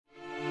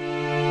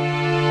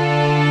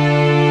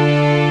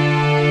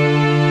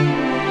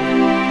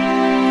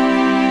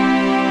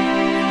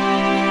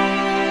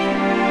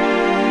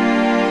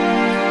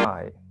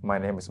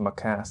name is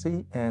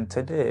Makasy, and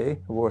today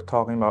we're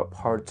talking about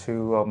part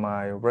 2 of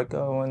my Rick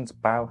Owens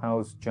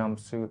Bauhaus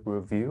jumpsuit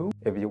review.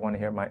 If you want to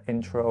hear my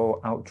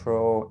intro,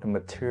 outro, the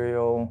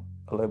material,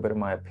 a little bit of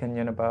my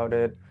opinion about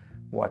it,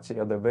 watch the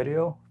other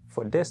video.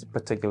 For this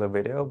particular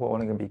video, we're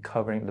only going to be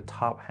covering the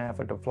top half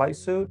of the flight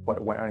suit,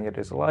 what wearing it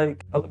is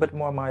like, a little bit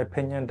more of my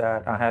opinion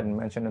that I hadn't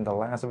mentioned in the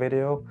last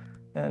video,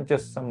 and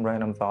just some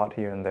random thought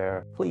here and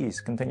there.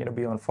 Please continue to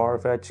be on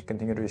Farfetch,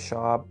 continue to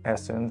shop,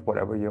 Essence,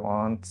 whatever you're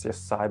on,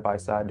 just side by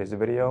side this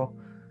video.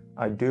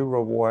 I do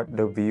reward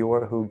the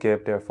viewer who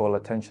give their full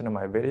attention to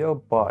my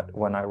video, but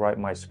when I write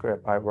my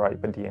script, I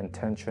write with the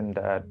intention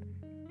that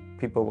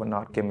people will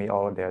not give me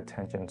all of their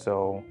attention.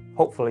 So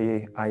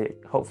hopefully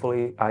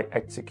I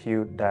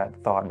execute that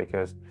thought,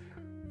 because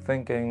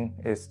thinking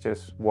is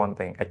just one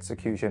thing,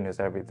 execution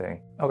is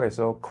everything. Okay,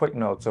 so quick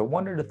note. So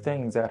one of the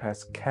things that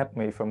has kept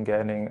me from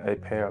getting a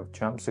pair of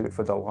jumpsuit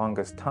for the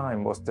longest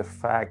time was the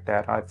fact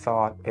that I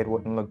thought it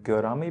wouldn't look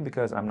good on me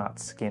because I'm not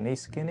skinny.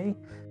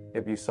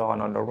 If you saw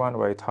it on the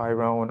runway,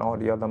 Tyrone, all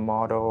the other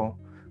model,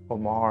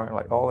 Omar,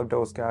 like all of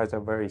those guys are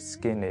very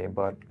skinny,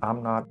 but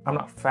I'm not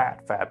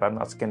fat, but I'm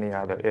not skinny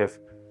either. If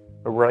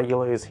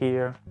regular is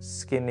here,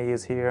 skinny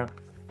is here,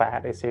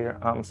 fat is here,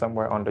 I'm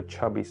somewhere on the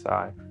chubby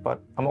side,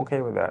 but I'm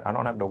okay with that. I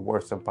don't have the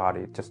worst of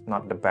body, just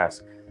not the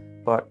best.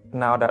 But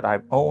now that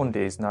I've owned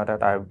these, now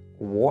that I've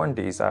worn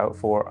these out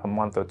for a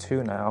month or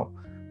two now,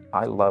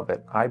 I love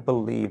it. I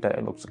believe that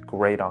it looks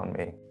great on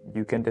me.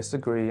 You can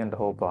disagree and the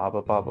whole blah,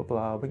 blah, blah, blah,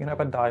 blah. We can have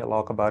a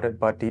dialogue about it,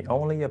 but the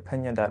only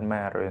opinion that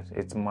matters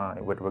is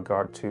mine with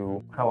regard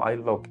to how I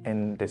look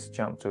in this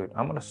jumpsuit.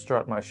 I'm gonna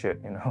strut my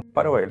shit, you know?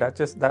 By the way,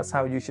 that's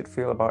how you should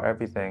feel about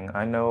everything.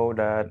 I know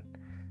that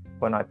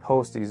when I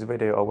post these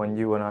videos, or when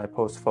you and I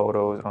post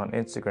photos on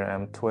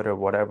Instagram, Twitter,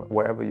 whatever,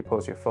 wherever you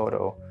post your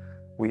photo,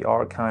 we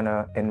are kind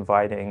of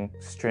inviting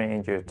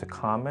strangers to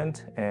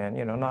comment, and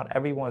you know, not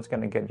everyone's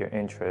gonna get your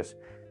interest.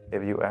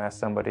 If you ask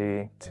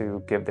somebody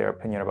to give their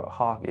opinion about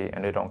hockey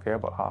and they don't care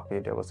about hockey,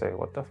 they will say,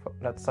 what the fuck,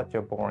 that's such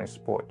a boring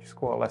sport. You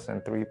score less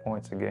than 3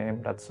 points a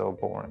game, that's so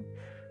boring.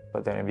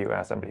 But then if you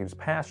ask somebody who's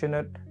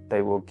passionate,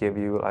 they will give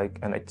you like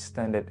an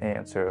extended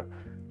answer.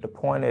 The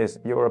point is,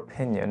 your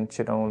opinion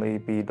should only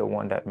be the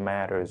one that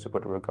matters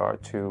with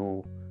regard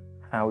to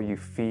how you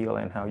feel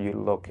and how you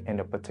look in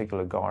a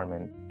particular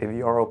garment. If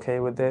you're okay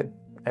with it,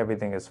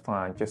 everything is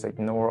fine. Just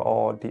ignore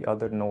all the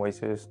other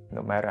noises,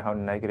 no matter how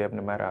negative,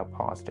 no matter how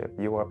positive.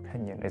 Your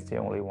opinion is the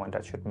only one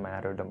that should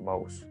matter the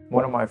most.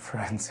 One of my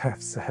friends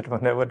have said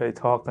whenever they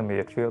talk to me,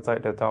 it feels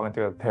like they're talking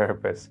to a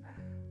therapist.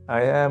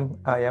 I am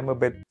a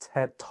bit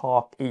TED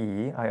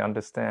Talk-y, I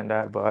understand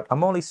that, but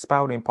I'm only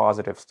spouting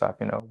positive stuff,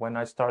 you know. When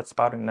I start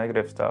spouting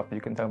negative stuff,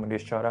 you can tell me to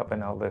shut up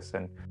and I'll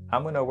listen.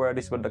 I'm gonna wear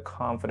these with the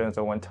confidence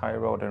of when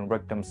Tyrone and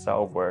Rick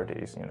themselves wear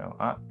these, you know.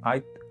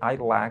 I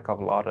lack a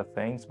lot of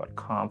things, but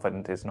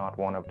confidence is not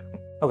one of them.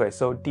 Okay,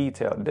 so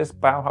detail. This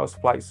Bauhaus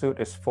flight suit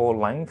is full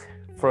length.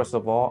 First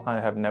of all, I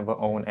have never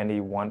owned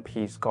any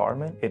one-piece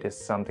garment. It is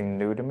something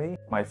new to me.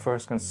 My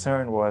first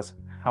concern was,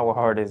 how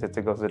hard is it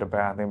to go to the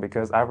bathroom?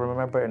 Because I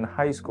remember in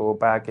high school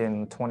back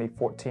in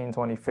 2014,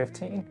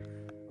 2015,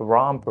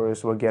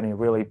 rompers were getting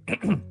really,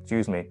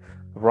 excuse me,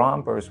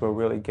 rompers were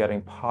really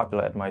getting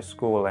popular at my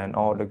school, and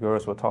all the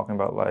girls were talking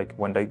about like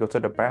when they go to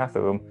the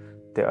bathroom,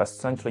 they're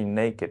essentially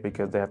naked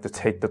because they have to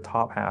take the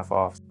top half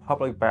off.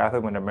 Public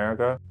bathroom in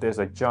America, there's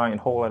a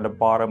giant hole at the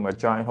bottom, a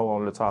giant hole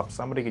on the top.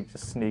 Somebody could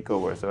just sneak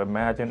over. So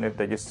imagine if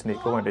they just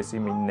sneak over and they see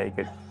me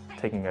naked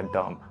taking a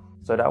dump.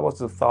 So that was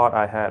the thought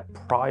I had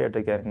prior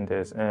to getting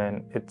this,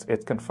 and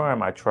it's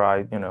confirmed. I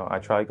tried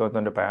going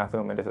to the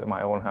bathroom and it's at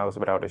my own house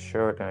without a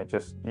shirt, and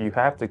you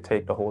have to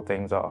take the whole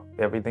things off.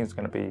 Everything's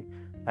gonna be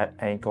at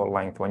ankle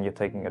length when you're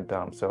taking a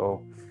dump.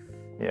 So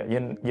yeah,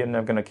 you're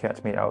never gonna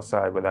catch me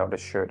outside without a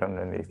shirt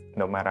underneath,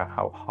 no matter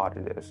how hot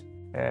it is.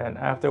 And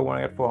after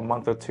wearing it for a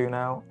month or two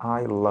now,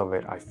 I love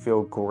it. I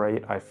feel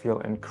great. I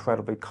feel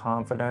incredibly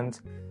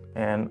confident.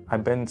 And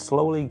I've been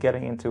slowly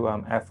getting into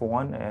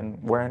F1, and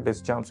wearing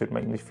this jumpsuit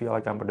makes me feel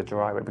like I'm going to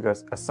drive it,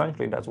 because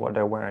essentially that's what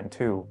they're wearing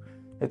too.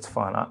 It's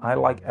fun. I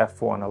like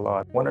F1 a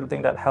lot. One of the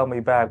things that held me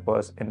back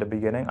was in the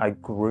beginning, I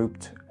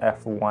grouped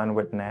F1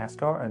 with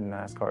NASCAR, and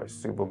NASCAR is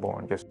super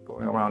boring. Just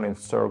going around in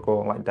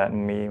circle, like that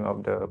meme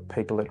of the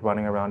piglet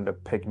running around the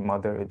pig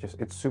mother.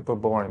 It's super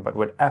boring. But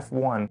with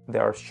F1,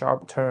 there are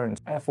sharp turns.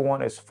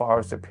 F1 is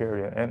far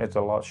superior, and it's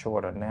a lot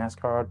shorter.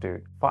 NASCAR,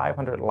 dude,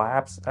 500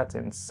 laps, that's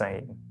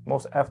insane.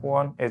 Most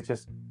F1 is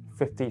just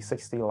 50,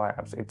 60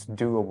 laps. It's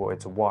doable,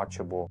 it's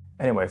watchable.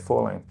 Anyway,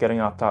 full length, getting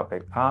off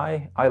topic.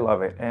 I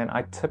love it, and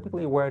I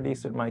typically wear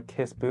these with my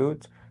Kiss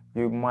boots.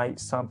 You might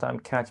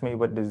sometimes catch me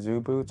with the Zoo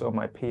boots or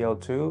my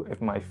PL2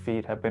 if my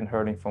feet have been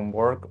hurting from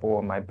work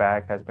or my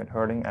back has been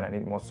hurting and I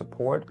need more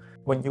support.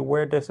 When you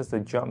wear this as a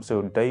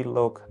jumpsuit, they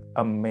look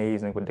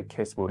amazing with the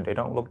Kiss boot. They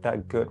don't look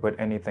that good with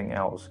anything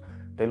else.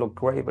 They look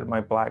great with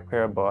my black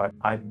pair, but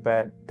I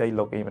bet they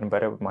look even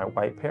better with my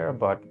white pair.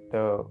 But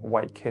the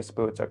white Kiss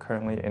boots are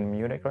currently in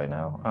Munich right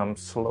now. I'm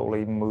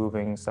slowly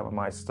moving some of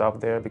my stuff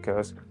there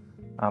because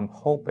I'm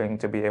hoping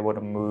to be able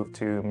to move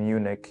to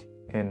Munich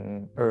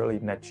in early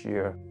next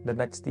year. The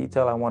next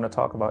detail I want to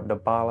talk about, the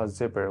bala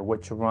zipper,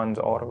 which runs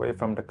all the way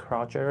from the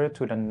crotch area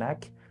to the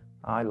neck.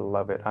 I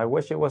love it. I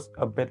wish it was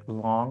a bit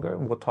longer.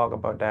 We'll talk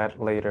about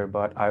that later,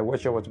 but I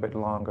wish it was a bit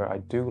longer. I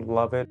do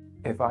love it.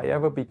 If I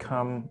ever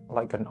become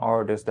like an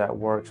artist that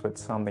works with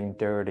something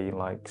dirty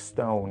like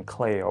stone,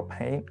 clay, or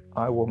paint,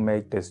 I will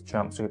make this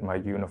jumpsuit my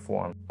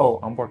uniform. Oh,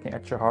 I'm working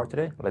extra hard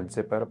today? Let's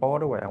zip it up all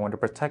the way. I want to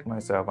protect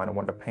myself. I don't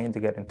want the paint to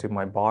get into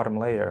my bottom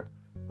layer.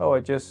 Oh,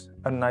 it's just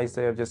a nice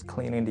day of just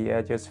cleaning the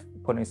edges,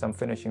 putting some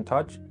finishing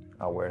touch.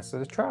 I'll wear this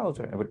as a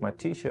trouser and with my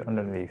t-shirt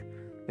underneath.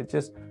 It's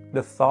just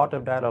the thought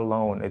of that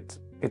alone,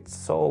 it's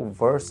so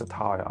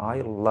versatile.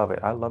 I love it.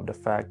 I love the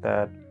fact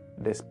that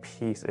this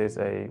piece is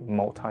a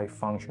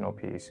multifunctional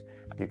piece.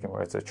 You can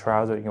wear it as a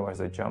trouser, you can wear it as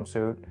a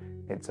jumpsuit.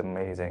 It's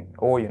amazing.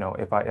 Or, you know,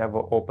 if I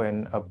ever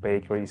open a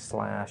bakery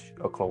slash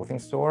a clothing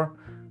store,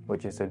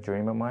 which is a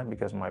dream of mine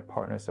because my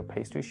partner is a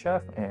pastry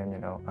chef, and, you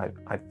know,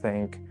 I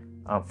think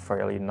I'm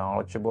fairly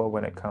knowledgeable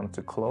when it comes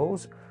to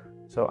clothes.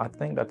 So I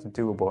think that's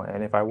doable.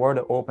 And if I were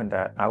to open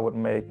that, I would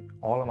make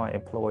all of my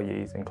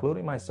employees,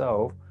 including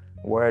myself,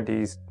 wear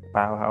these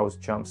Bauhaus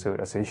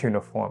jumpsuit as a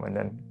uniform, and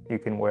then you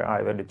can wear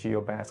either the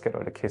Geo basket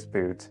or the Kiss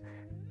boots.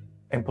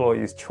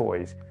 Employee's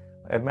choice.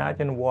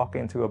 Imagine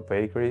walking into a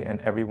bakery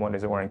and everyone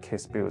is wearing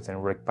Kiss boots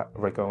and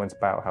Rick Owens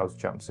Bauhaus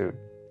jumpsuit.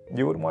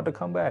 You would want to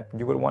come back.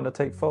 You would want to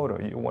take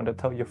photos. You want to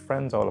tell your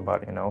friends all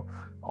about it, you know.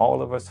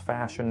 All of us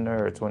fashion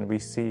nerds, when we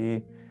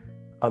see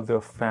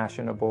other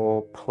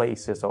fashionable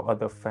places or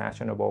other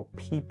fashionable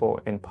people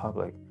in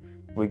public,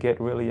 we get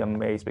really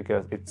amazed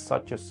because it's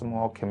such a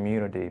small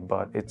community,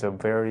 but it's a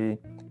very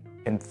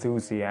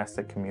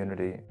enthusiastic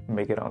community.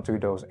 Make it onto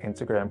those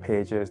Instagram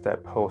pages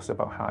that post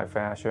about high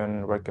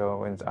fashion, Rick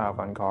Owens,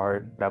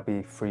 avant-garde. That'll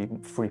be free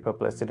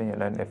publicity.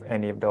 And then if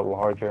any of the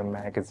larger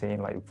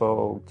magazines like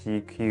Vogue,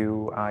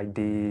 GQ,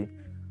 ID,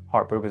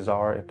 Harper's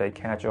Bazaar, if they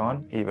catch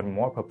on, even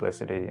more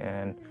publicity.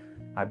 And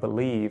I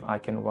believe I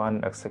can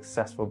run a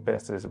successful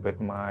business with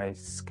my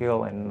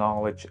skill and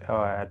knowledge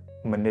at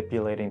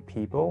manipulating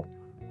people,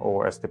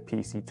 or as the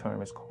PC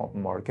term is called,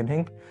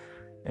 marketing.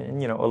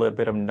 And, you know, a little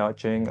bit of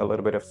nudging, a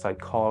little bit of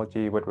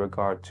psychology with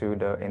regard to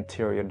the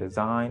interior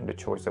design, the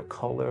choice of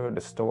color,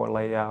 the store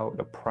layout,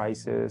 the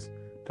prices,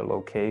 the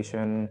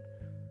location,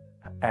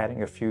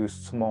 adding a few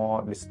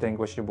small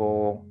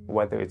distinguishable,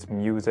 whether it's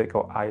music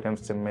or items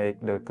to make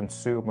the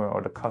consumer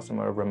or the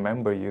customer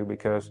remember you,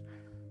 because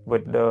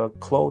with the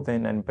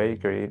clothing and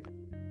bakery,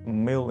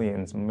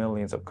 millions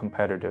of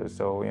competitors.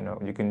 So, you know,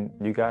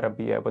 you gotta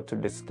be able to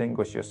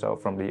distinguish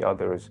yourself from the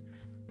others.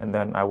 And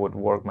then I would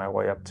work my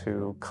way up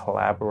to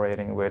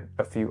collaborating with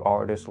a few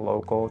artists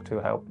local to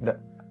help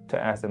to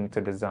ask them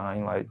to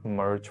design like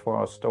merch for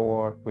our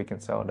store. We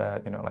can sell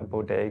that, you know, like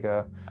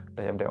Bodega,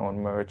 they have their own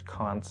merch,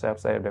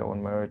 Concepts, they have their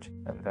own merch.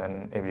 And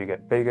then if you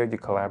get bigger, you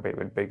collaborate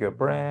with bigger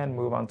brand,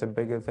 move on to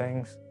bigger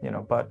things, you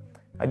know. But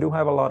I do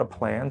have a lot of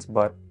plans,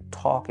 but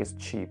talk is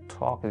cheap.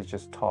 Talk is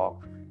just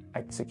talk.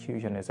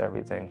 Execution is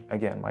everything.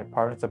 Again, my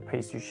partner's a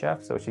pastry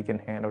chef, so she can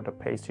handle the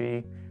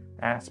pastry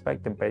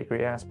aspect, the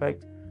bakery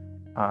aspect.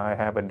 I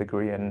have a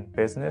degree in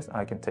business.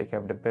 I can take care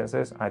of the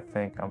business. I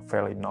think I'm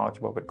fairly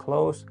knowledgeable with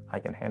clothes. I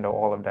can handle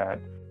all of that.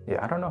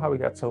 Yeah, I don't know how we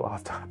got so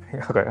off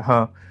topic. Okay,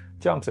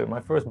 jumpsuit,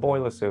 my first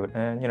boiler suit,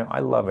 and, you know, I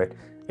love it.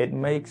 It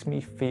makes me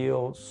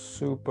feel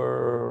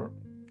super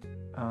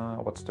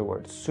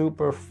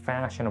super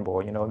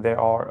fashionable. You know, there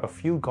are a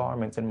few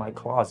garments in my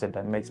closet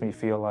that makes me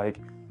feel like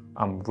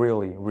I'm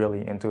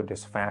really into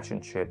this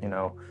fashion shit. You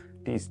know,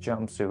 these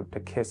jumpsuit, the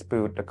Kiss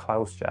boot, the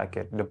Klaus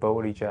jacket, the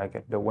Bodie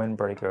jacket, the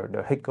windbreaker,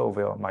 the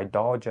Hickoville, my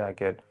doll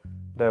jacket,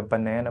 the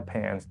banana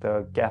pants,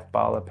 the Gaff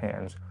Bala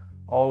pants.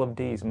 All of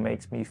these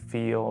makes me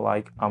feel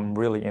like I'm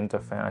really into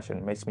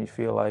fashion. Makes me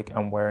feel like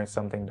I'm wearing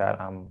something that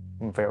I'm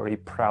very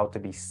proud to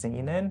be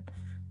seen in.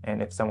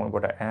 And if someone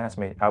were to ask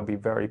me, I'll be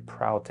very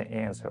proud to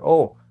answer,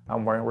 oh,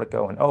 I'm wearing Rick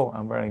Owens, oh,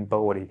 I'm wearing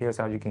Bodie, here's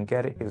how you can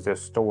get it, here's their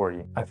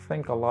story. I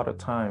think a lot of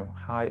time,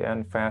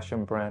 high-end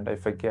fashion brand, they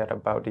forget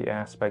about the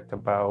aspect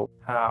about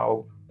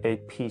how a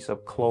piece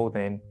of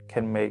clothing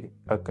can make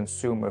a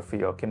consumer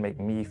feel, can make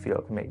me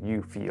feel, can make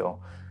you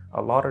feel.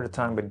 A lot of the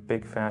time with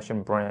big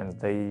fashion brands,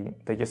 they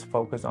just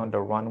focus on the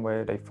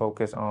runway, they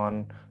focus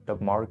on the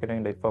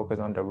marketing, they focus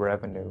on the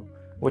revenue,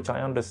 which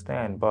I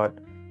understand, but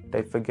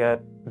they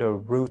forget the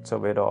roots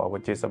of it all,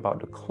 which is about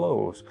the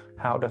clothes.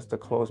 How does the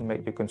clothes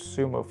make the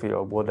consumer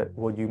feel? Will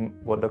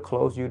the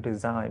clothes you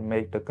design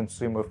make the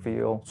consumer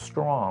feel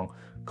strong,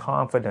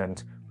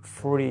 confident,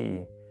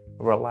 free,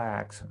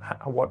 relaxed?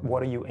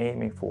 What are you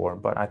aiming for?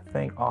 But I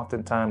think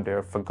oftentimes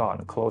they're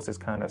forgotten. Clothes is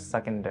kind of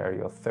secondary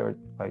or third,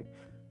 like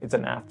it's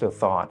an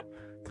afterthought.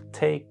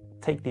 Take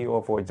Take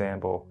Dior for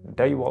example.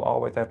 They will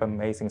always have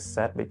amazing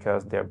set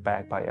because they're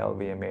backed by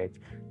LVMH.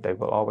 They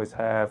will always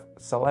have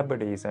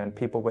celebrities and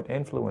people with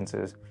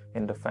influences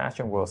in the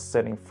fashion world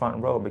sitting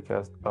front row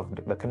because of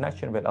the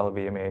connection with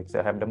LVMH.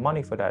 They have the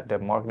money for that. Their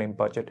marketing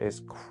budget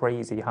is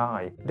crazy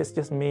high. This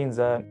just means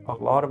that a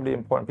lot of the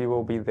important people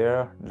will be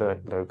there.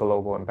 The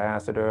global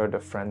ambassador, the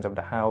friends of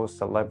the house,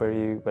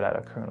 celebrity that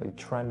are currently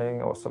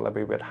trending, or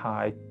celebrity with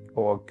high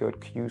or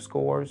good Q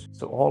scores.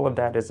 So all of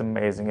that is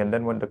amazing. And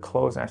then when the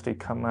clothes actually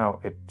come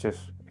out,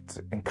 it's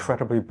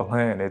incredibly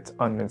bland. It's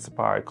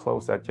uninspired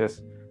clothes that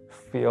just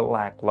feel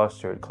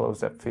lackluster,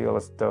 clothes that feel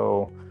as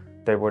though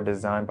they were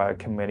designed by a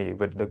committee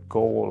with the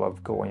goal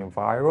of going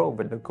viral,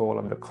 with the goal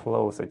of the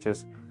clothes of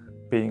just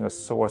being a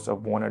source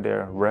of one of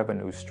their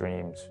revenue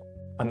streams.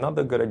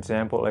 Another good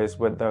example is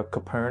with the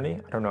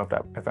Coperni. I don't know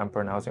if I'm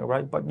pronouncing it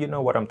right, but you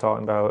know what I'm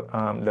talking about.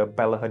 The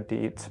Bella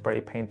Hadid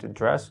spray painted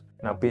dress.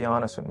 Now be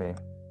honest with me.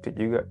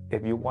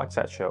 If you watch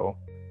that show,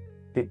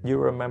 did you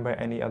remember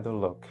any other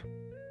look?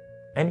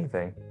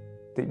 Anything?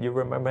 Did you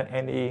remember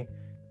any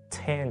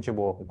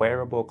tangible,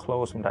 wearable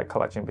clothes from that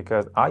collection?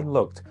 Because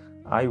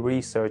I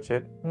researched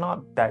it,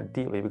 not that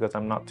deeply because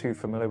I'm not too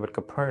familiar with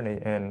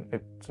Coperni and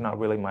it's not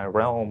really my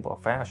realm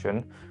of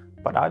fashion,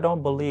 but I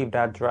don't believe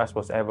that dress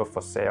was ever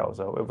for sale.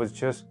 So it was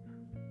just,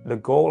 the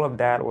goal of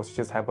that was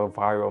just have a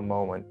viral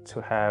moment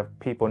to have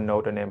people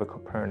know the name of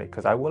Coperni.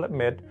 Because I will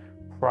admit,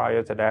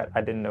 prior to that,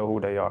 I didn't know who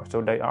they are.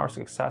 So they are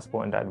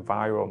successful in that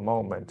viral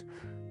moment.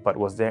 But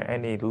was there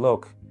any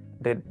look?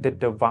 Did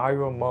the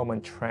viral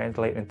moment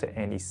translate into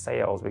any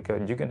sales?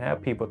 Because you can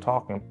have people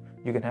talking,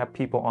 you can have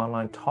people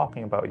online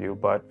talking about you,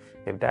 but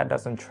if that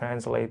doesn't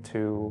translate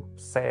to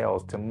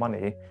sales, to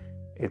money,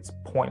 it's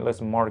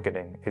pointless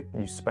marketing.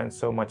 You spend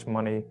so much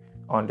money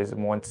on this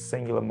one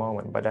singular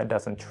moment, but that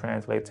doesn't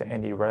translate to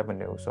any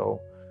revenue. So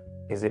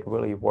is it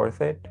really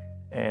worth it?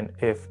 And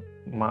if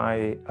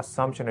my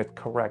assumption is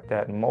correct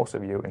that most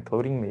of you,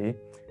 including me,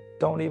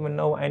 don't even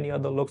know any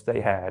other looks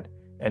they had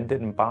and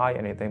didn't buy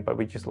anything, but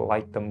we just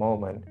liked the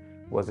moment,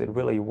 was it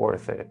really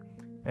worth it?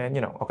 And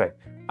okay,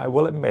 I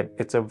will admit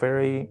it's a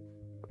very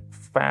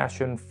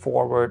fashion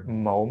forward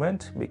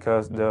moment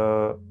because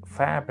the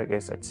fabric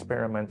is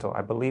experimental.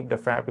 I believe the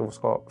fabric was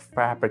called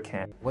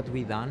Fabricant. What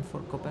we done for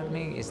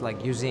Coperni is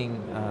like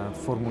using a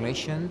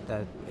formulation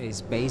that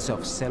is based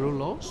off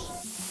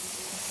cellulose.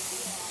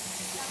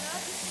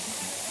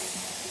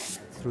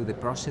 Through the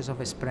process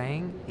of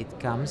spraying, it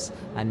comes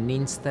an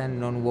instant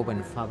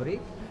non-woven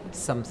fabric,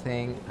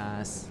 something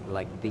as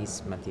like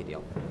this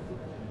material.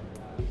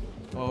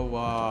 Oh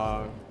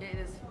wow! It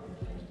is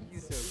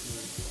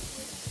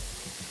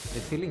The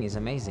feeling is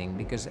amazing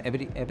because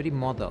every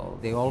model,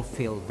 they all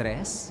feel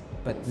dressed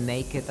but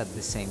naked at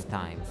the same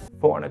time.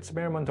 For an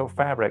experimental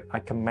fabric, I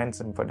commend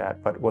them for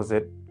that, but was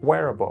it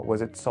wearable?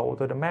 Was it sold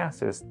to the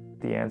masses?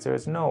 The answer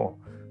is no.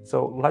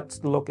 So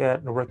let's look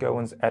at Rick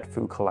Owens'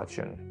 Edfu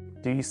collection.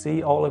 Do you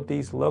see all of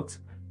these looks?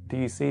 Do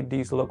you see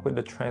these look with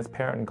the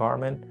transparent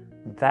garment?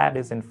 That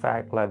is in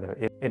fact leather.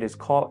 It is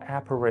called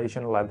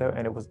Apparition leather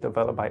and it was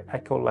developed by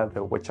Eco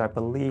Leather, which I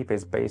believe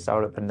is based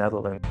out of the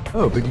Netherlands.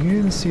 Oh, but you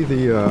didn't see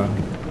the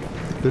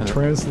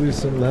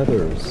translucent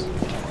leathers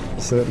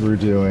that we're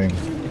doing.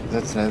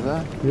 That's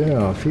leather?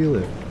 Yeah, feel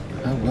it.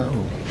 Oh wow,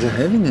 the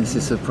heaviness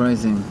is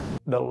surprising.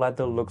 The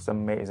leather looks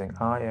amazing.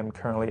 I am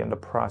currently in the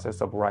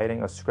process of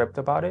writing a script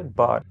about it,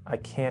 but I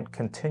can't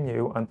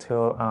continue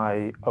until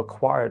I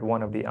acquired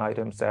one of the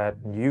items that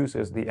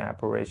uses the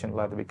Apparition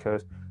leather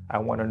because I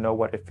want to know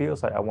what it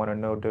feels like. I want to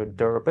know the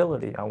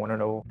durability. I want to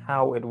know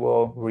how it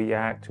will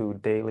react to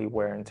daily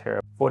wear and tear.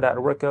 For that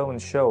Rick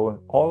Owens show,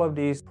 all of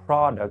these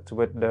products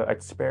with the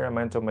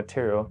experimental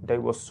material, they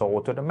were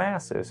sold to the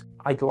masses.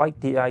 I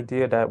like the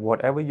idea that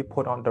whatever you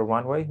put on the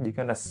runway, you're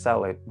going to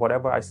sell it.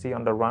 Whatever I see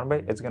on the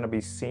runway, it's going to be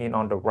seen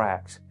on the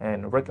racks.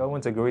 And Rick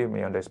Owens agreed with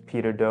me on this.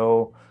 Peter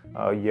Doe,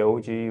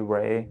 Yoji,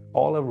 Ray,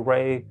 all of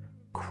Ray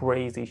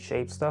crazy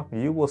shape stuff,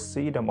 you will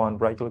see them on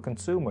regular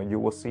consumer. You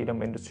will see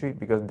them in the street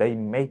because they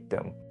make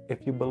them.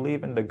 If you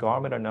believe in the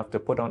garment enough to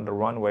put on the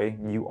runway,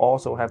 you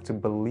also have to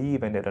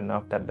believe in it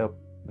enough that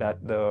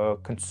the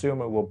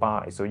consumer will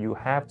buy. So you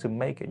have to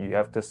make it, you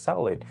have to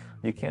sell it.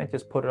 You can't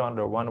just put it on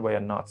the runway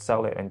and not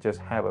sell it and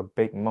just have a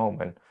big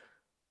moment.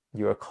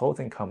 You're a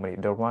clothing company.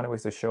 The runway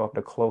is to show off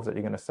the clothes that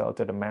you're going to sell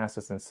to the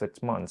masses in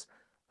 6 months.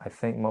 I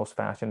think most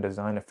fashion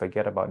designers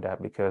forget about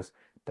that because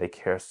they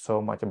care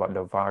so much about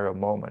the viral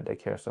moment. They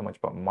care so much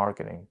about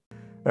marketing.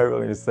 I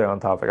really need to stay on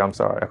topic. I'm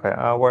sorry. Okay,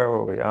 where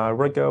were we?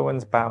 Rick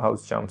Owens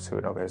Bauhaus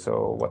jumpsuit. Okay,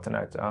 so what's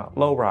next?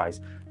 Low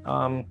rise.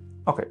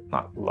 Okay,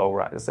 not low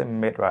rise. It's a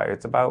mid rise.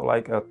 It's about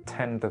like a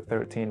 10 to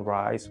 13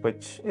 rise,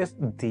 which is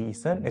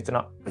decent. It's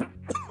not.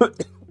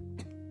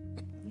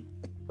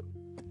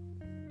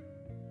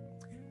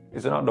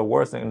 It's not the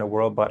worst thing in the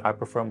world, but I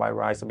prefer my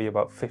rise to be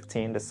about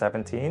 15 to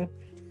 17.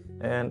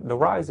 And the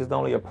rise is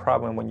only a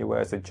problem when you wear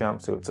as a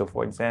jumpsuit. So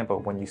for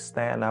example, when you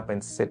stand up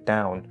and sit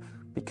down,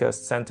 because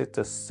since it's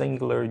a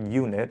singular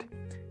unit,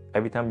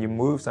 every time you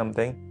move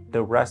something,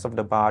 the rest of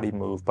the body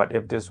moves. But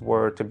if this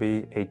were to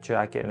be a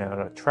jacket and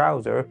a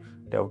trouser,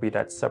 there'll be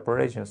that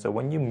separation. So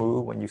when you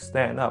move, when you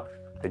stand up,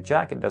 the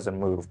jacket doesn't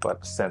move,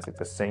 but since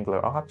it's a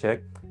singular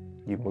object,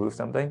 you move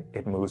something,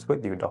 it moves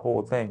with you, the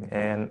whole thing.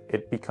 And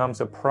it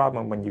becomes a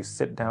problem when you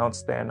sit down,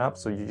 stand up,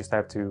 so you just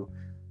have to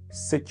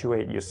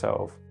situate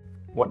yourself.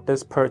 What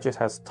this purchase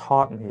has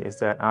taught me is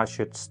that I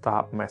should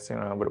stop messing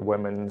around with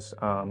women's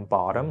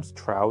bottoms,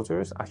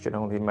 trousers. I should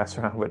only mess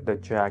around with the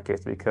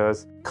jackets,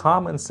 because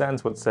common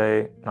sense would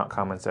say, not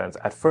common sense.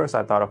 At first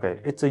I thought, okay,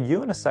 it's a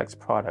unisex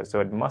product, so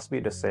it must be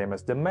the same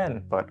as the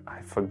men, but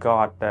I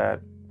forgot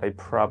that they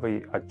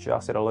probably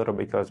adjust it a little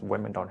because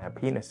women don't have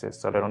penises,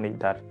 so they don't need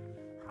that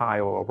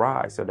high or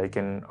rise, so they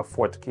can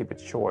afford to keep it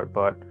short.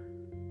 But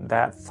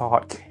that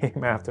thought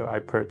came after I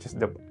purchased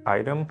the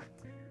item.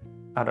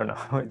 I don't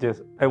know,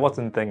 I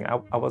wasn't thinking,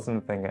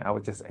 I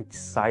was just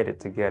excited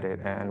to get it.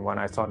 And when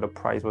I saw the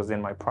price was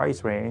in my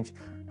price range,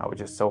 I was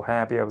just so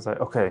happy. I was like,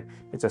 okay,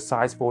 it's a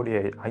size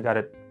 48. I got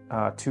it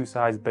 2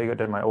 sizes bigger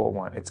than my old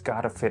one. It's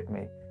gotta fit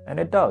me.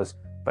 And it does,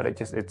 but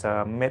it's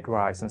a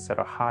mid-rise instead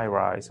of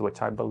high-rise,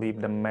 which I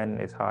believe the men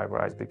is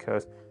high-rise,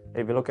 because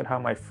if you look at how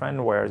my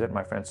friend wears it,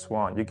 my friend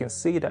Swan, you can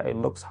see that it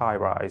looks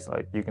high-rise.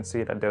 Like, you can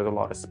see that there's a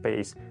lot of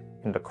space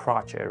in the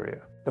crotch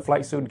area. The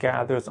Flightsuit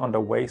gathers on the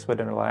waist with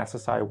an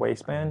elasticized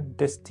waistband.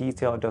 This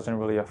detail doesn't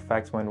really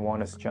affect when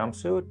one is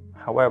jumpsuit.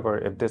 However,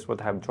 if this would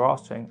have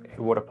drawstring, it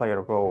would have played a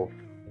role.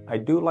 I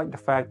do like the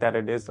fact that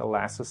it is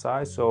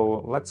elasticized,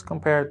 so let's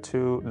compare it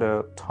to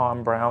the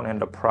Thom Browne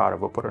and the Prada.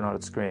 We'll put it on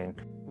the screen.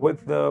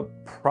 With the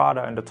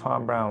Prada and the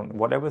Thom Browne,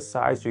 whatever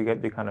size you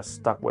get, you're kind of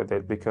stuck with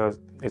it because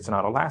it's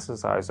not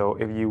elasticized. So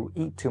if you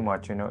eat too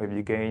much, if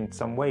you gain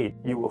some weight,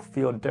 you will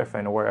feel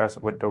different. Whereas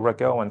with the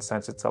Rick Owens,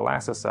 since it's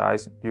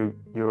elasticized,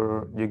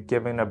 you're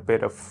given a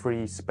bit of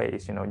free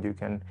space. You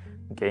can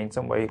gain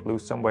some weight,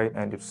 lose some weight,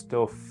 and it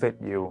still fit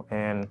you.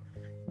 And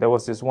there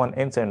was this one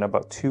incident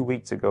about 2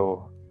 weeks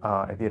ago.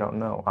 If you don't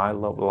know, I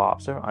love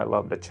lobster. I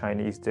love the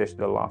Chinese dish,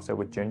 the lobster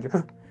with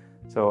ginger.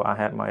 So I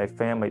had my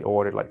family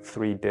ordered like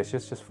 3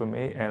 dishes just for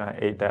me, and I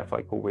ate that for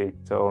like a week.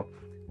 So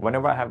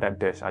whenever I have that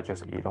dish, I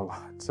just eat a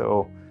lot.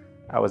 So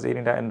I was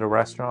eating that in the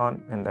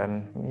restaurant, and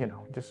then,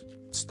 just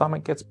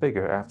stomach gets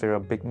bigger after a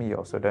big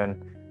meal. So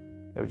then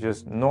it was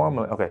just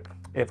normally, okay,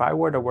 if I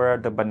were to wear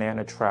the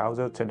banana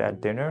trouser to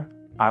that dinner,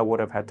 I would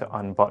have had to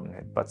unbutton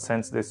it. But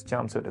since this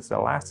jumpsuit is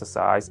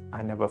elasticized,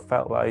 I never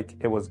felt like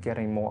it was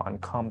getting more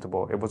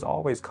uncomfortable. It was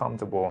always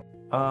comfortable.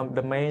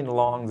 The main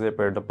long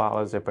zipper, the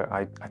bottle zipper,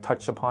 I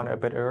touched upon it a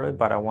bit earlier,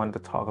 but I wanted to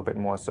talk a bit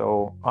more.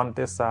 So on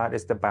this side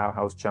is the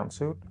Bauhaus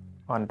jumpsuit.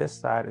 On this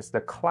side is the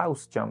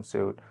Klaus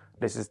jumpsuit.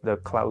 This is the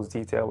Klaus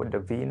detail with the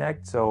V-neck.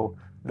 So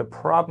the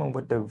problem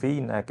with the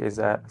V-neck is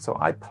that, so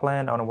I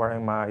plan on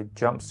wearing my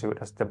jumpsuit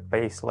as the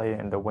base layer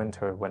in the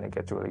winter when it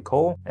gets really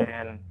cold.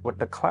 And with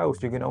the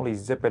Klaus, you can only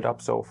zip it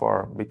up so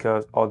far,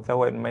 because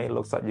although it may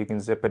look like you can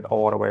zip it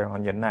all the way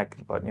on your neck,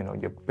 but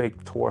your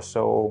big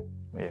torso,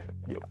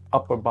 your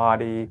upper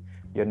body,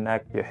 your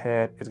neck, your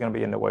head is going to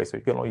be in the way. So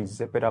you can only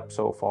zip it up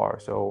so far.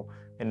 So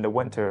in the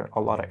winter, a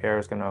lot of air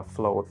is going to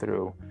flow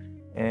through.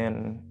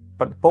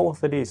 But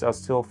both of these are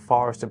still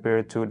far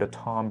superior to the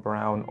Thom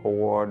Browne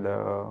or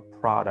the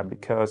Prada,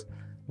 because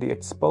the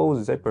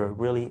exposed zipper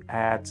really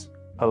adds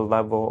a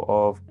level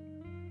of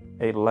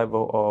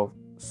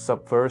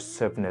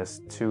subversiveness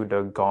to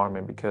the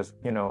garment, because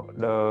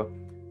the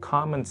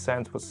common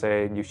sense would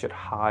say you should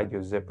hide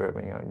your zipper.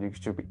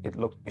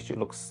 It should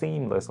look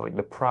seamless like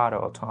the Prada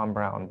or Thom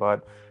Browne.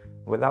 But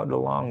without the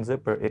long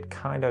zipper, it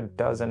kind of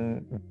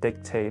doesn't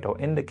dictate or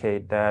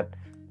indicate that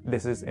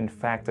this is in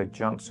fact a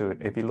jumpsuit.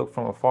 If you look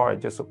from afar,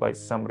 it just looks like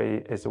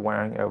somebody is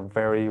wearing a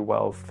very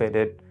well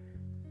fitted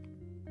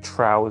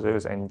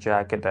trousers and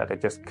jacket that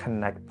it just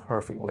connect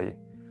perfectly.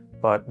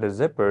 But the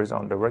zippers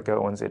on the Rick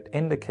Owens, it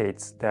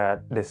indicates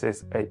that this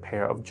is a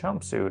pair of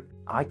jumpsuit.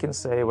 I can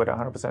say with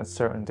 100%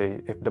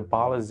 certainty, if the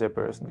bottle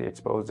zippers, the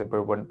exposed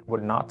zipper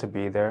would not to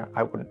be there,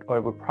 I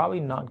would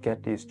probably not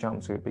get these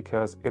jumpsuit,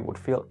 because it would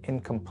feel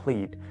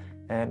incomplete.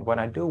 And when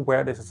I do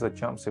wear this as a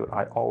jumpsuit,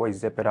 I always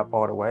zip it up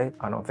all the way.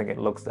 I don't think it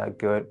looks that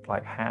good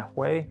like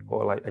halfway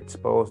or like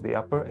exposed the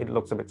upper. It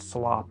looks a bit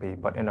sloppy,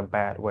 but in a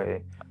bad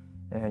way.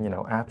 And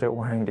after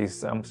wearing these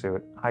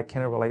jumpsuit, I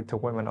can relate to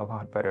women a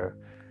lot better.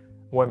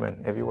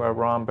 Women, if you wear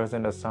rompers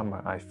in the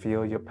summer, I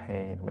feel your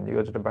pain. When you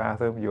go to the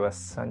bathroom, you're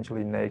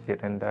essentially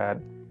naked in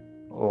that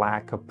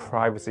lack of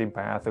privacy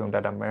bathroom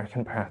that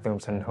American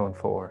bathrooms are known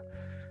for.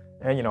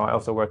 And I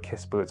also wear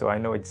kiss boots, so I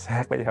know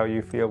exactly how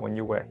you feel when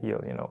you wear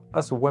heels.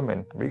 Us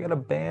women, we gotta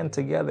band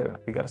together.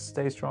 We gotta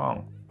stay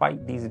strong.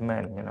 Fight these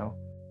men,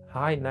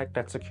 High neck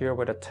that's secure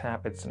with a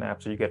tap and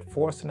snap. So you get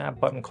 4 snap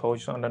button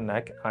closures on the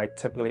neck. I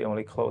typically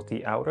only close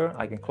the outer.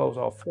 I can close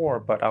all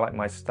 4, but I like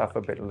my stuff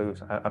a bit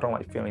loose. I don't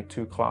like feeling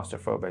too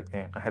claustrophobic.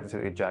 And I had to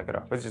take the jacket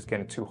off. It's just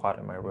getting too hot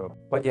in my room.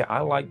 But yeah, I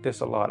like this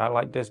a lot. I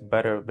like this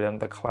better than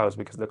the Klaus,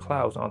 because the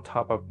Klaus, on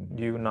top of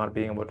you not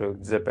being able to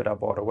zip it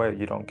up all the way,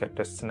 you don't get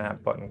the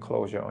snap button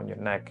closure on your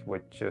neck,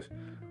 which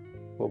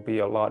will be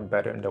a lot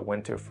better in the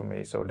winter for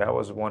me. So that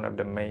was one of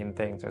the main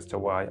things as to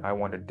why I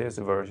wanted this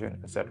version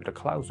instead of the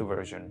clouds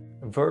version.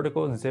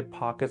 Vertical zip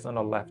pockets on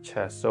the left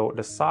chest. So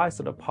the size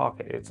of the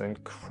pocket, it's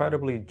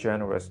incredibly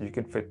generous. You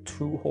can fit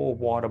 2 whole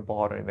water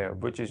bottles in there,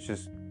 which is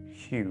just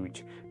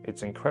huge.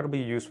 It's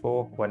incredibly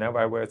useful. Whenever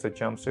I wear a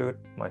jumpsuit,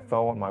 my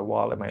phone, my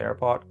wallet, my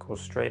AirPod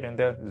goes straight in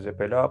there, zip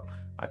it up.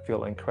 I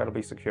feel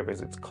incredibly secure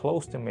because it's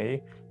close to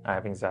me. I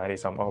have anxiety,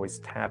 so I'm always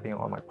tapping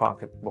on my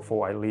pocket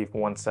before I leave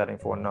one setting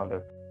for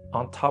another.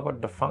 On top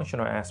of the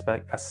functional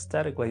aspect,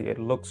 aesthetically, it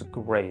looks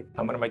great.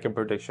 I'm gonna make a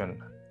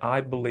prediction.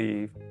 I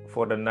believe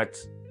for the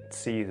next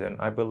season,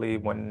 I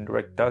believe when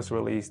Rick does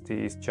release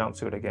these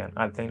jumpsuit again,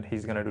 I think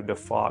he's gonna do the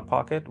fog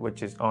pocket,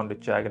 which is on the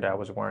jacket that I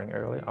was wearing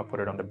earlier. I'll put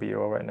it on the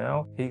B-roll right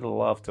now. He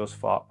loves those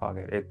fog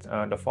pockets.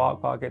 The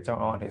fog pockets are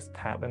on his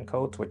Tatlin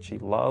coats, which he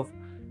loves.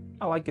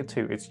 I like it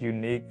too. It's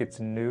unique, it's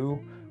new,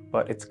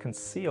 but it's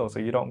concealed, so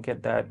you don't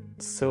get that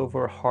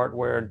silver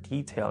hardware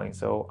detailing.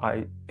 So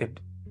if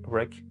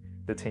Rick,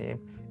 the team,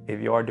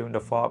 if you are doing the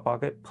fog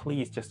pocket,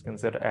 please just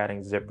consider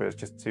adding zippers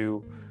just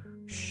to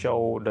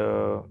show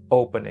the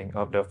opening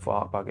of the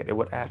fog pocket. It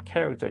would add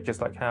character,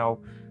 just like how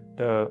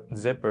the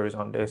zippers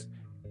on this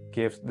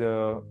gives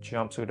the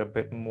jumpsuit a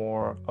bit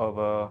more of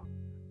a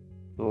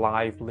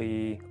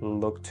lively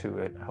look to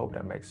it. I hope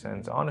that makes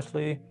sense.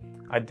 Honestly,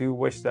 I do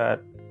wish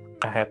that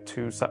I had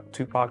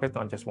two pockets,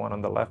 not just one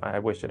on the left. I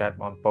wish it had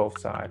on both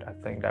sides. I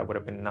think that would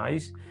have been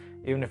nice,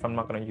 even if I'm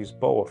not going to use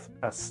both.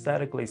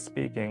 Aesthetically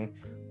speaking,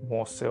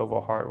 more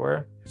silver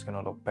hardware is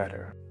going to look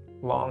better.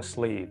 Long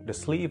sleeve. The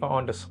sleeve are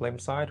on the slim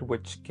side,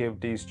 which give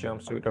these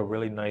jumpsuit a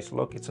really nice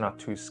look. It's not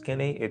too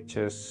skinny.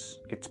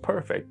 It's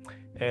perfect.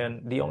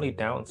 And the only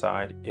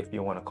downside, if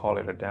you want to call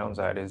it a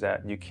downside, is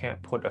that you can't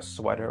put a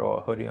sweater or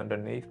a hoodie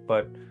underneath.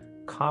 But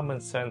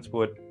common sense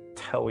would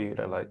tell you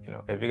that, like, you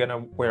know, if you're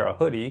gonna wear a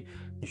hoodie,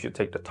 you should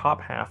take the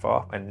top half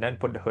off and then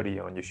put the hoodie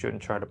on. You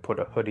shouldn't try to put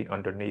a hoodie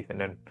underneath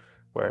and then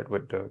wear it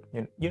with the,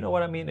 you know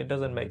what I mean? It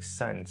doesn't make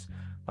sense.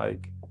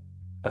 Like,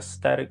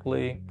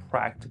 aesthetically,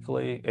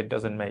 practically, it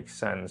doesn't make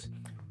sense.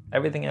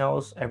 Everything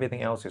else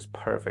is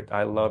perfect.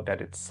 I love that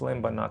it's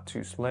slim but not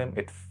too slim.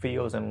 It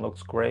feels and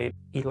looks great.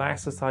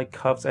 Elasticized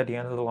cuffs at the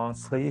end of the long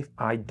sleeve.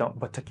 I don't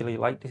particularly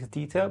like this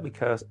detail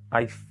because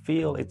I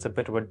feel it's a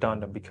bit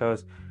redundant,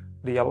 because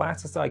the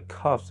elasticized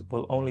cuffs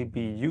will only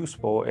be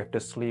useful if the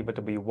sleeve were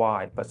to be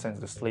wide, but since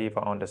the sleeve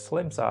are on the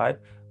slim side,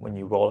 when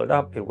you roll it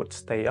up, it would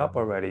stay up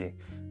already.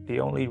 The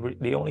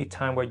only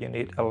time where you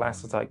need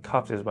elasticized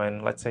cuffs is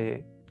when, let's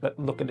say,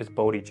 look at this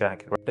Body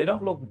jacket. They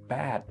don't look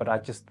bad, but I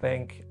just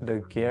think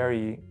the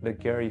Gary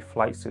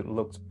Flightsuit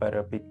looks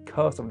better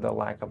because of the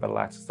lack of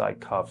elasticized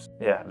cuffs.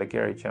 Yeah, the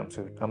Gary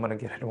jumpsuit. I'm gonna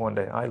get it one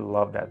day. I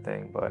love that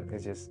thing, but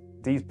it's just,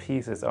 these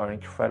pieces are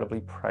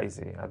incredibly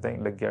pricey. I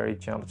think the Gary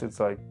jumpsuit's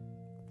like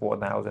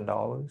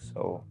 $4,000,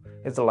 so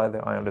it's a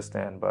leather, I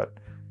understand, but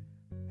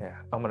yeah,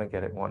 I'm gonna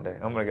get it one day.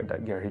 I'm gonna get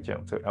that Gary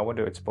jumpsuit. I want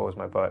to expose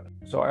my butt.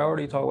 So I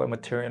already talked about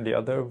material in the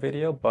other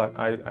video, but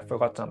I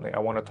forgot something. I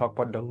want to talk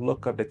about the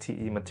look of the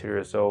TE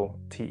material. So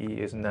TE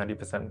is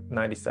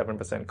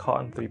 97%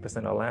 cotton,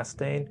 3%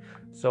 elastane.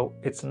 So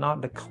it's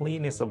not the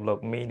cleanest of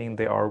look, meaning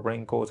there are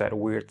wrinkles at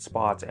weird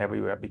spots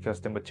everywhere,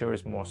 because the material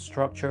is more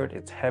structured,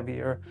 it's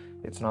heavier,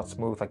 it's not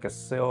smooth like a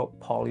silk,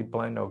 poly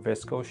blend, or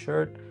viscose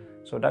shirt.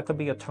 So that could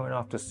be a turn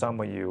off to some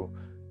of you.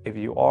 If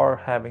you are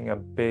having a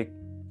big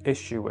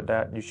issue with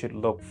that, you should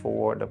look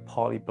for the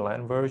poly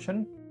blend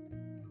version.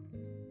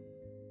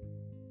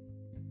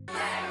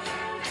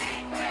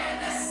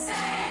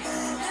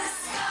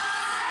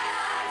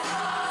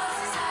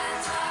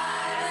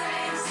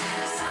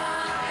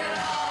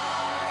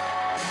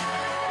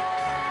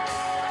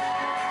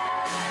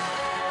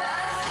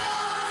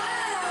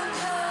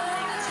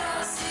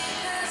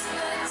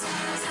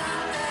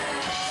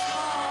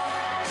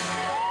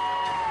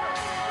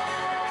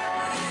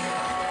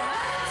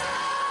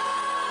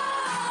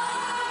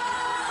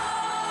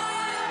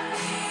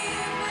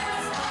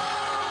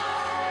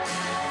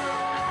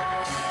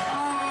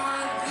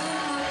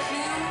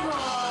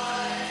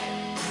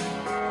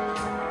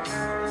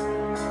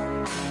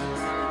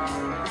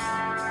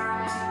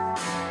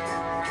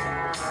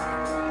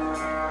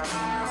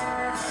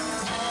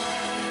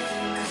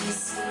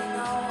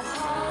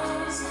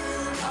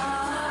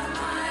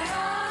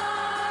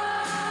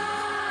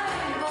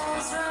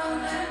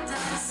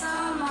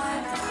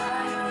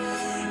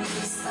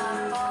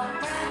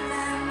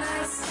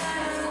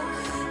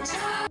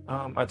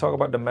 I talk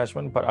about the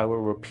measurement, but I will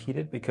repeat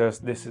it because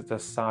this is a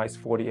size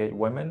 48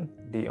 women.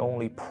 The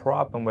only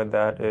problem with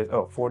that is,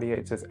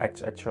 48 is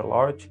extra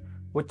large,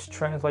 which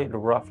translates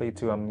roughly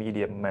to a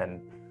medium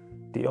men.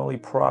 The only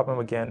problem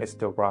again is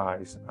the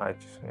rise. I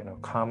just,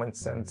 common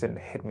sense didn't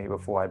hit me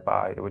before I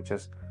buy it. It was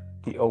just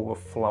the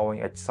overflowing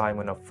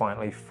excitement of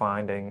finally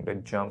finding the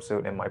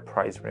jumpsuit in my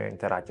price range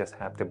that I just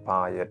have to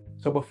buy it.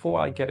 So before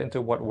I get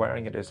into what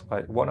wearing it is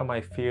like, one of my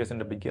fears in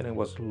the beginning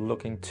was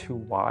looking too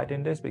wide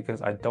in this,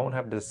 because I don't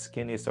have the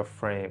skinniest of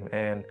frame,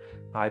 and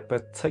I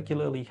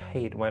particularly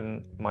hate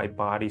when my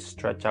body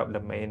stretch out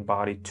the main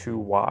body too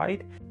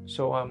wide.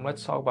 So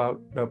let's talk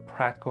about the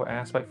practical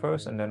aspect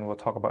first, and then we'll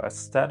talk about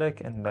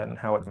aesthetic and then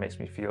how it makes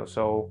me feel.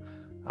 So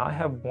I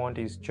have worn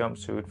these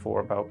jumpsuit for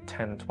about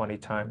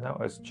 10-20 times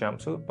now as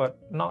jumpsuit, but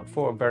not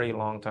for a very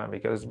long time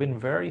because it's been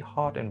very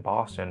hot in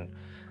Boston.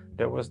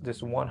 There was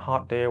this one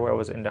hot day where I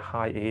was in the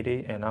high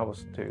 80 and I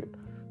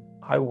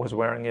was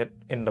wearing it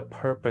in the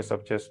purpose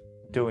of just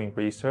doing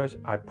research.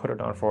 I put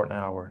it on for an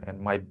hour and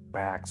my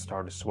back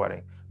started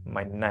sweating,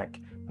 my neck,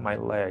 my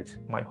legs,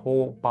 my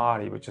whole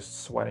body was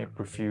just sweating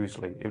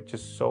profusely. It was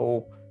just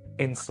so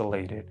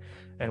insulated.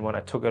 And when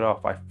I took it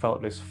off, I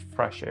felt this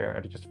fresh air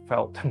and it just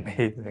felt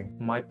amazing.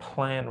 My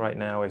plan right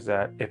now is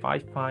that if I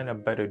find a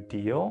better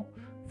deal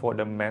for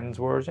the men's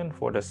version,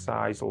 for the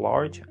size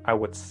large, I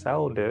would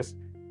sell this,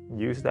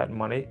 use that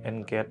money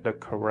and get the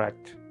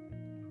correct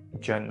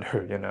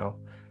gender, you know.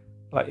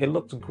 Like, it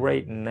looks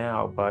great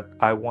now, but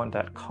I want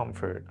that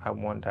comfort. I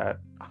want that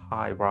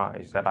high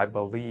rise that I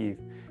believe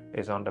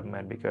is on the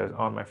men, because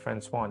on my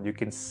friend's one, you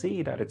can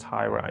see that it's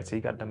high rise. He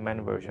got the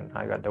men version,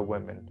 I got the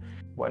women.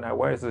 When I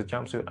wear this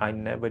jumpsuit, I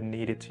never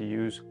needed to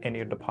use any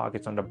of the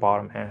pockets on the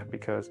bottom half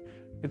because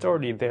it's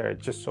already there.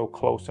 It's just so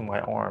close to my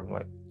arm.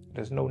 Like,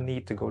 there's no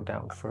need to go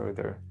down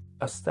further.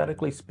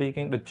 Aesthetically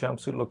speaking, the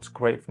jumpsuit looks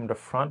great from the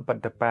front,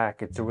 but the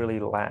back, it's really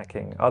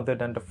lacking. Other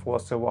than the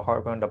 4 silver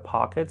harbor on the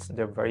pockets,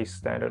 they're very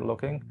standard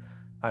looking.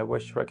 I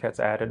wish Rick has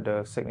added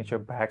the signature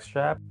back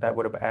strap. That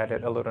would have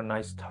added a little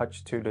nice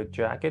touch to the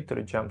jacket, to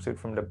the jumpsuit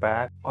from the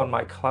back. On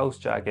my Klaus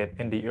jacket,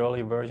 in the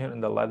early version,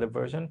 in the leather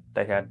version,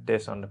 they had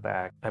this on the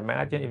back.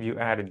 Imagine if you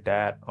added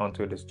that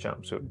onto this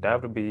jumpsuit.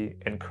 That would be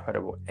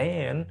incredible.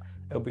 And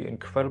it'll be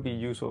incredibly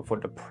useful for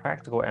the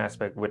practical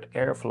aspect with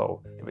airflow.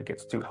 If it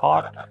gets too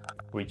hot,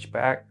 reach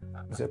back,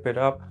 zip it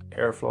up,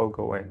 airflow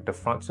go in. The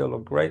front still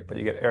look great, but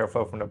you get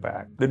airflow from the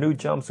back. The new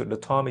jumpsuit, the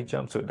Tommy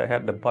jumpsuit, they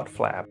had the butt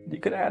flap. You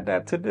could add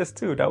that to this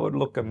too. That would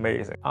look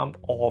amazing. I'm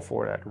all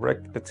for that.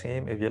 Rick, the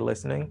team, if you're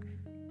listening,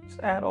 just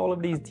add all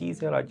of these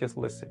details I just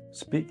listed.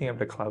 Speaking of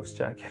the Klaus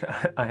jacket,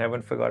 I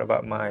haven't forgot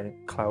about my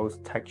Klaus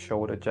tech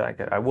shoulder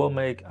jacket. I will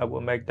make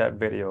that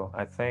video.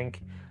 I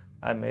think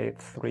I made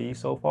 3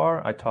 so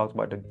far. I talked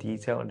about the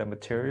detail and the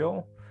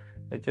material.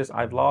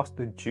 I've lost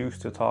the juice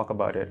to talk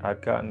about it.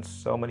 I've gotten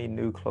so many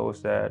new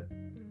clothes that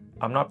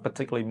I'm not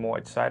particularly more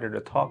excited to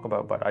talk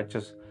about, but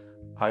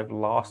I've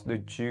lost the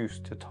juice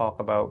to talk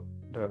about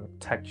the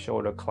tech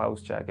shoulder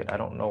Klaus jacket. I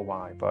don't know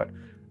why, but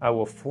I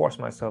will force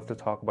myself to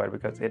talk about it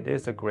because it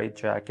is a great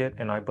jacket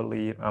and I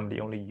believe I'm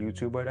the only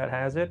YouTuber that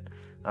has it.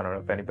 I don't know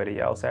if anybody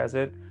else has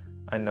it.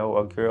 I know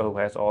a girl who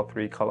has all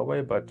 3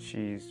 colorway, but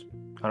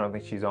I don't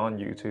think she's on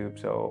YouTube,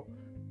 so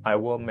I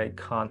will make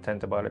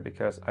content about it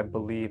because I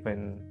believe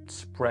in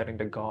spreading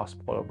the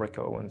gospel of Rick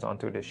Owens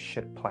onto this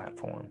shit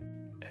platform.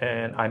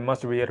 And I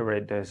must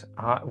reiterate this,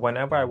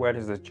 whenever I wear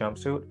this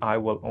jumpsuit, I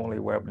will only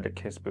wear with the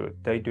kiss boot.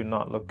 They do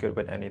not look good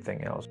with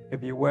anything else.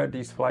 If you wear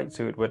these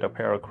Flightsuit with a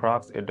pair of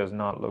Crocs, it does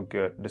not look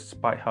good,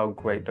 despite how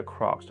great the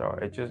Crocs are.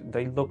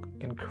 They look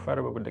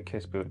incredible with the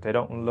kiss boot. They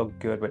don't look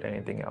good with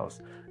anything else.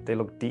 They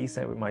look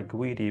decent with my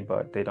Guidi,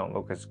 but they don't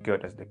look as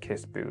good as the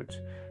kiss boots.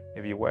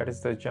 If you wear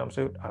this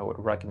jumpsuit, I would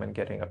recommend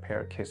getting a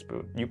pair of kiss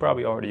boot. You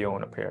probably already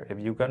own a pair. If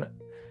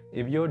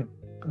you're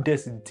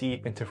this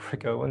deep into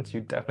Rick Owens, you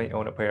definitely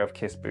own a pair of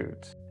kiss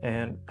boots.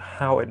 And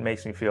how it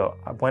makes me feel.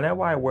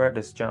 Whenever I wear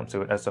this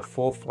jumpsuit as a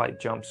full flight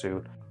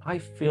jumpsuit, I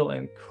feel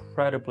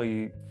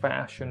incredibly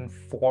fashion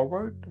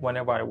forward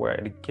whenever I wear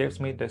it. It gives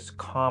me this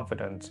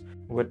confidence.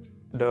 With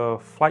the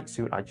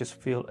Flightsuit, I just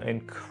feel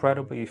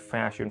incredibly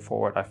fashion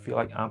forward. I feel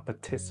like I'm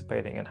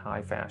participating in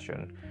high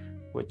fashion,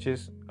 which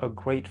is a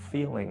great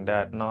feeling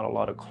that not a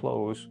lot of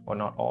clothes, or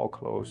not all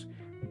clothes,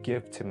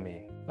 give to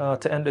me.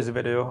 To end this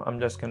video, I'm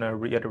just gonna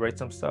reiterate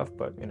some stuff,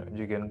 but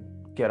you can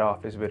get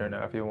off this video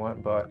now if you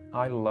want, but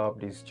I love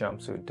these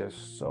jumpsuits. They're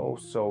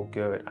so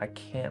good. I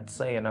can't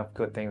say enough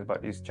good things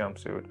about these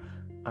jumpsuits.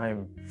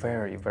 I'm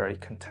very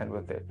content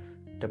with it.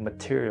 The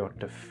material,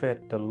 the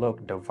fit, the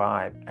look, the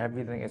vibe,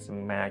 everything is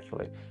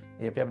immaculate.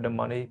 If you have the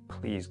money,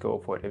 please go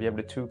for it. If you have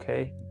the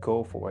 2K,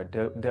 go for it.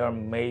 They're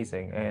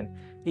amazing. And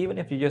even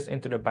if you're just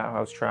into the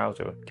Bauhaus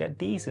trouser, get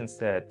these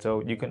instead.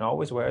 So you can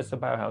always wear as a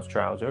Bauhaus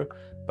trouser,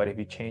 but if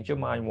you change your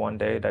mind one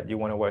day that you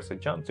want to wear as a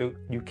jumpsuit,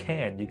 you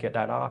get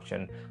that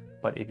option.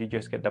 But if you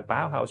just get the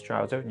Bauhaus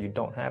trouser, you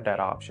don't have that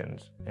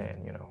options.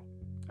 And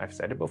I've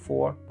said it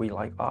before, we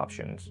like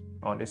options.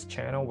 On this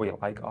channel, we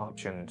like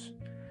options.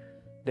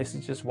 This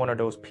is just one of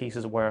those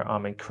pieces where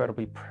I'm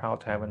incredibly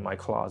proud to have in my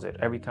closet.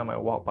 Every time I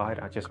walk by it,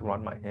 I just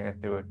run my hand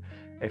through it.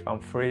 If I'm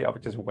free, I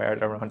would just wear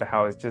it around the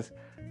house.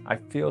 I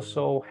feel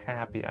so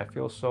happy. I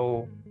feel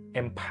so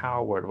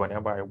empowered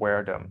whenever I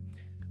wear them.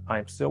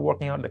 I'm still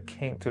working on the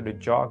kink to the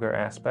jogger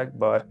aspect,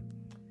 but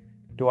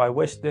do I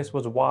wish this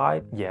was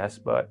wide? Yes,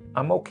 but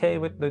I'm okay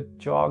with the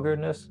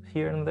joggerness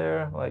here and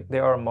there. Like,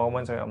 there are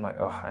moments where I'm like,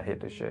 oh, I hate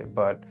this shape.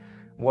 But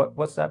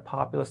what's that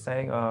popular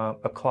saying?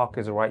 A clock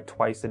is right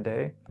twice a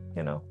day.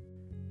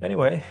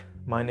 Anyway,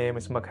 my name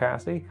is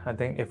Makasy. I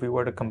think if we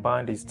were to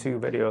combine these 2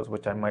 videos,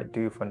 which I might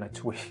do for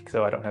next week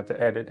so I don't have to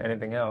edit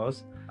anything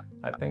else,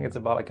 I think it's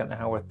about like an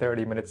hour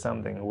 30 minutes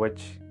something,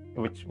 which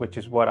which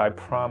is what I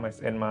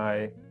promised in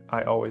my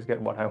I always get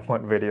what I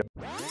want video.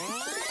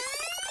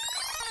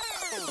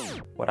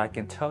 What I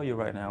can tell you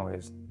right now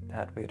is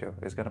that video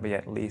is gonna be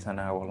at least an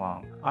hour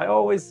long. I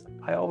always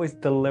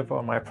deliver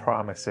on my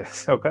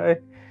promises, okay?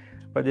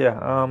 But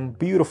yeah,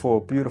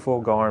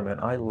 beautiful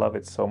garment. I love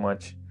it so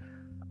much.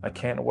 I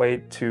can't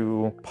wait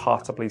to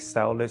possibly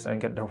sell this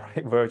and get the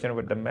right version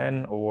with the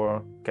men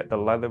or get the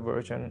leather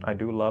version. I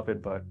do love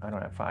it, but I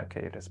don't have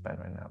 5K to spend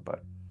right now.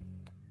 But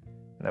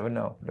never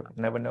know.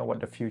 Never know what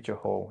the future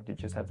holds. You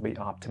just have to be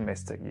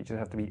optimistic. You just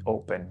have to be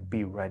open,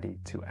 be ready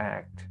to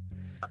act.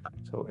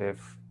 So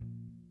if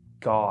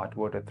God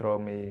were to throw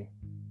me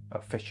a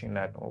fishing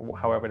net, or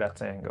however that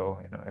saying go,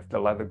 you know, if the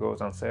leather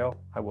goes on sale,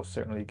 I will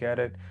certainly get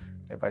it.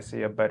 If I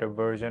see a better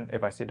version,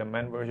 if I see the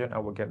men version, I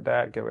will get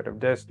that, get rid of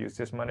this, use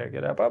this money to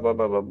get that, blah, blah,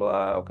 blah, blah,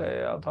 blah.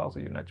 Okay, I'll talk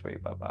to you next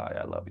week. Bye-bye.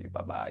 I love you.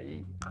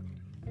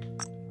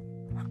 Bye-bye.